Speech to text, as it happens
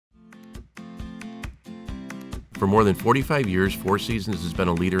For more than 45 years, Four Seasons has been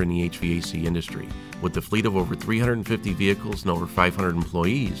a leader in the HVAC industry. With a fleet of over 350 vehicles and over 500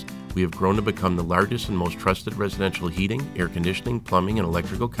 employees, we have grown to become the largest and most trusted residential heating, air conditioning, plumbing, and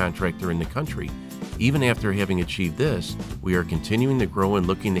electrical contractor in the country. Even after having achieved this, we are continuing to grow and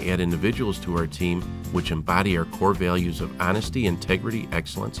looking to add individuals to our team which embody our core values of honesty, integrity,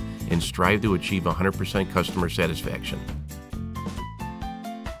 excellence, and strive to achieve 100% customer satisfaction.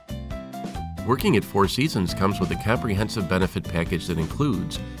 Working at Four Seasons comes with a comprehensive benefit package that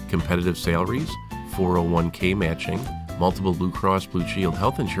includes competitive salaries, 401k matching, multiple Blue Cross Blue Shield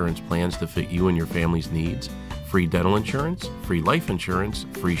health insurance plans to fit you and your family's needs, free dental insurance, free life insurance,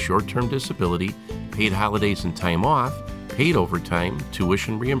 free short-term disability, paid holidays and time off, paid overtime,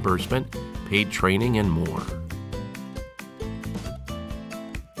 tuition reimbursement, paid training, and more.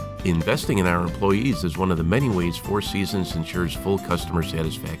 Investing in our employees is one of the many ways Four Seasons ensures full customer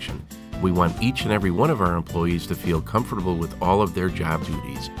satisfaction. We want each and every one of our employees to feel comfortable with all of their job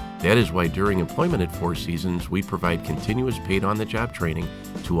duties. That is why during employment at Four Seasons, we provide continuous paid on-the-job training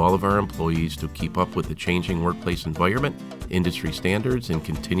to all of our employees to keep up with the changing workplace environment, industry standards, and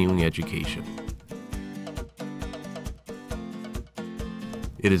continuing education.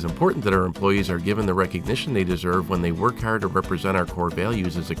 It is important that our employees are given the recognition they deserve when they work hard to represent our core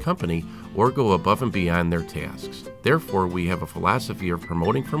values as a company or go above and beyond their tasks. Therefore, we have a philosophy of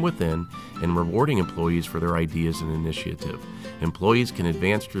promoting from within and rewarding employees for their ideas and initiative. Employees can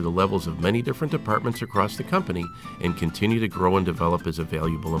advance through the levels of many different departments across the company and continue to grow and develop as a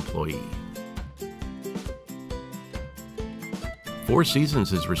valuable employee. Four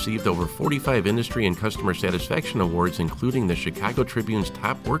Seasons has received over 45 industry and customer satisfaction awards, including the Chicago Tribune's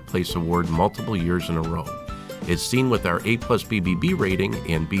Top Workplace Award multiple years in a row. As seen with our A+ BBB rating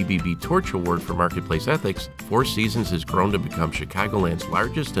and BBB Torch Award for Marketplace Ethics, Four Seasons has grown to become Chicagoland's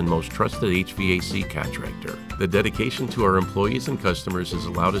largest and most trusted HVAC contractor. The dedication to our employees and customers has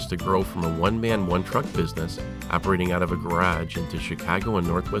allowed us to grow from a one-man, one-truck business operating out of a garage into Chicago and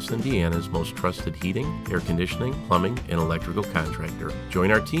Northwest Indiana's most trusted heating, air conditioning, plumbing, and electrical contractor.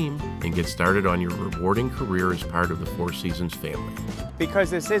 Join our team and get started on your rewarding career as part of the Four Seasons family. Because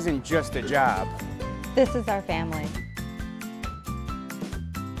this isn't just a job. This is our family.